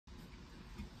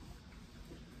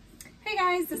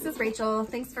guys, this is Rachel.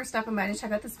 Thanks for stopping by to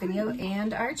check out this video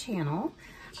and our channel.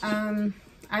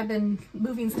 I've been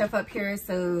moving stuff up here,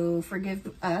 so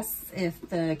forgive us if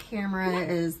the camera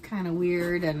is kind of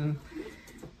weird and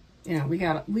you know, we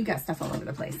got stuff all over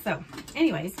the place. So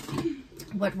anyways,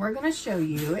 what we're going to show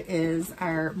you is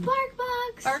our Bark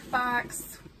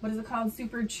Box. What is it called?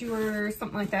 Super Chewer or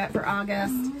something like that for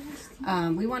August.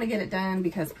 We want to get it done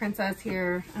because Princess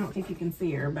here, I don't think you can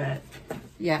see her, but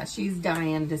yeah, she's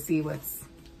dying to see what's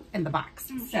in the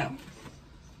box. So,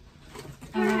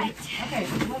 okay,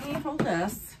 let me hold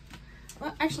this.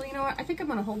 Well, actually, you know what? I think I'm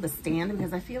going to hold the stand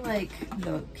because I feel like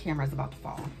the camera's about to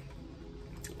fall.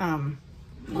 Oh,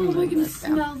 we're going to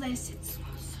smell this. It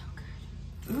smells so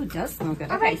good. Ooh, it does smell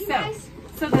good. All okay, right,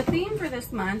 so the theme for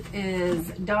this month is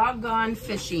doggone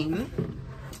fishing.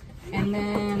 And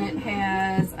then it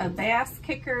has a bass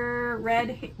kicker,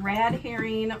 rad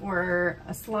herring, or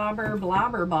a slobber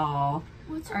blobber ball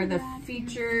are the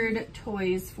featured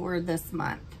toys for this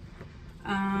month.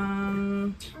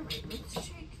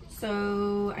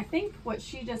 So I think what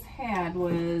she just had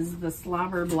was the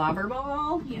slobber blobber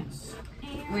ball. Yes.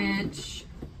 Which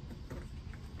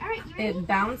it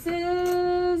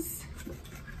bounces.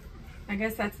 I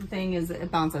guess that's the thing, is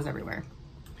it bounces everywhere.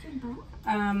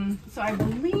 So I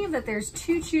believe that there's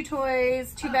 2 chew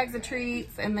toys, 2 bags of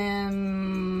treats, and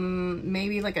then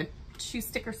maybe like a chew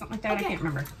stick or something like that. I can't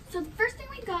remember. So the first thing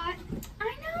we got,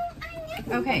 I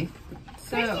know. Okay,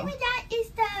 so first thing we got is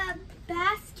the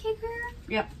bass kicker.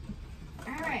 Yep.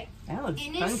 All right. That looks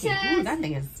and funky. It says, ooh, that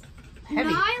thing is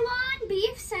heavy. Nylon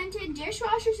beef scented,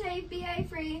 dishwasher safe, BA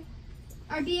free,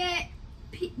 or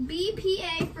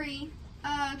BPA free.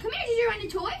 Come here, did you run a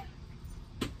toy?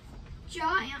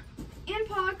 Jaw and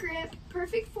paw grip,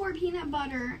 perfect for peanut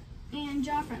butter, and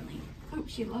jaw friendly. Oh,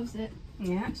 she loves it.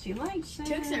 Yeah, she likes it.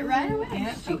 Took it right away.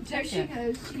 Yeah, there she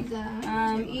goes. She's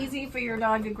easy for your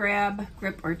dog to grab,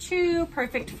 grip, or chew.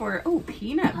 Perfect for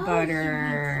peanut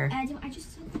butter. I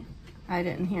just said that. I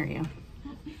didn't hear you.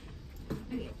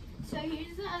 Okay, so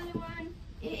here's the other one.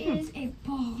 It is a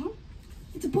ball.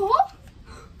 It's a ball?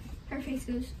 Her face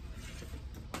goes.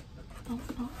 Oh.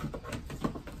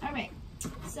 All right.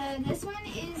 So this one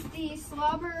is the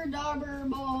slobber dobber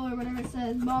ball, or whatever it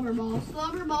says, bobber ball.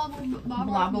 Slobber ball,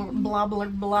 Blobber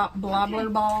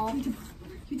ball.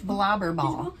 Blobber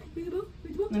ball.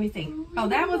 Let me see. Oh,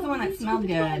 that was the one that smelled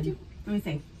good. Let me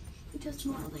see. It does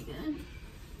smell really good.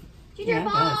 Yeah,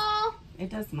 ball. It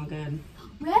does smell good.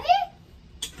 Ready?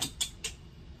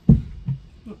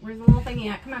 Where's the little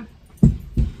thingy at? Come on.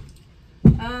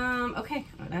 Okay.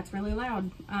 Oh, that's really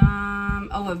loud.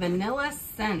 A vanilla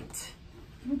scent.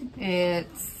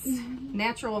 It's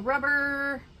natural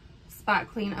rubber, spot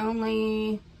clean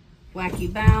only,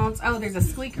 wacky bounce. Oh, there's a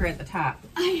squeaker at the top.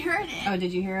 I heard it. Oh,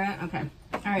 did you hear it? Okay.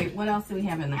 All right. What else do we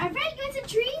have in there? Are ready to get some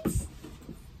treats?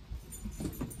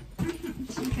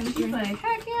 She's like,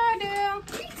 heck yeah, I do.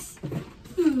 Treats.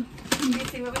 Let me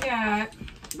see what we got.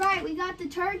 Right, we got the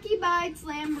turkey bites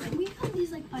lamb. We've had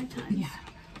these like 5 times. Yeah.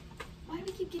 Why do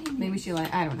we keep getting these? Maybe she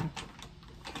I don't know.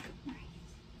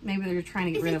 Maybe they're trying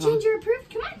to get rid of them. Is it ginger approved?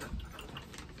 Come on.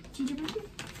 Ginger approved?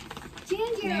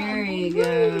 Ginger. There you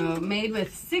go. Made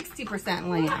with 60%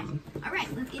 lamb. All right,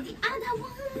 let's get the other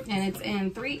one. And it's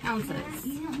in 3 ounces.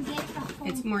 You don't get the whole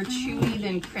It's more chewy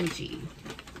than crunchy.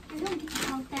 You don't get the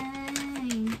whole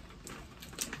thing.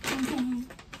 Okay.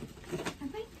 All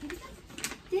right, here we go.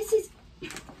 This is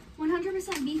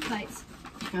 100% beef bites.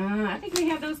 I think we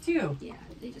have those too. Yeah,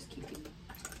 they just keep it.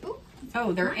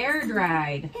 Oh, they're air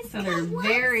dried, so they're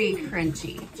very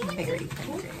crunchy. Very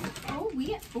crunchy. Oh, we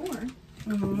get 4. 2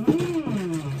 of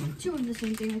the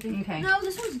same thing, I think. Okay. No,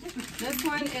 this one's different. This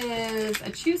one is a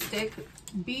chew stick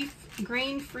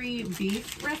grain-free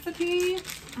beef recipe.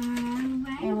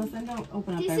 Allison, don't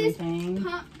open up everything. This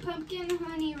is pumpkin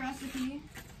honey recipe.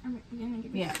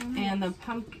 Yeah, and the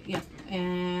pumpkin, yep,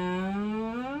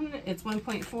 and it's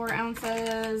 1.4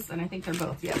 ounces, and I think they're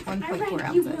both, 1.4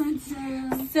 ounces. You want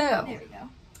some. So, there we go.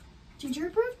 Ginger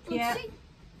approved? Let's see.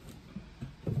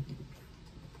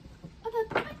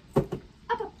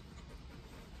 Up.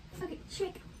 Okay,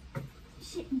 shake.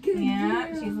 Good.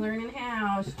 Yeah, she's learning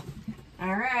how.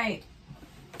 All right.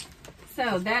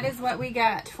 So, that is what we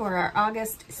got for our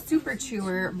August Super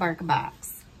Chewer Bark Box.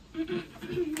 Where's the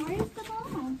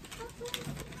ball?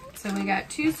 So we got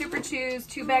 2 Super Chews,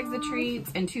 2 bags of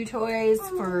treats, and 2 toys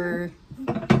for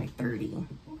like 30.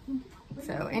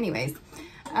 So anyways,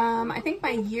 I think my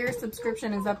year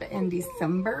subscription is up in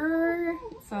December.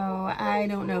 So I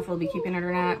don't know if we'll be keeping it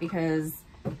or not because,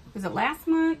 was it last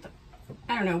month?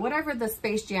 I don't know. Whatever the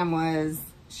Space Jam was,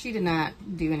 she did not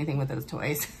do anything with those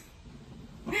toys.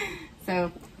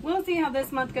 So we'll see how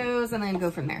this month goes and then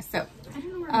go from there. So I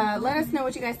don't know where let us know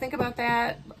what you guys think about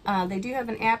that. They do have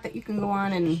an app that you can go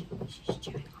on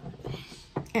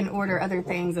and order other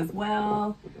things as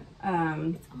well.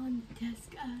 it's on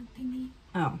desk thingy.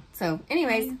 Oh, so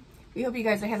anyways, we hope you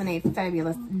guys are having a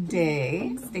fabulous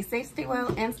day. Stay safe, stay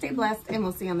well, and stay blessed, and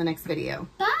we'll see you on the next video.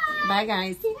 Bye. Bye,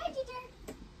 guys. Bye.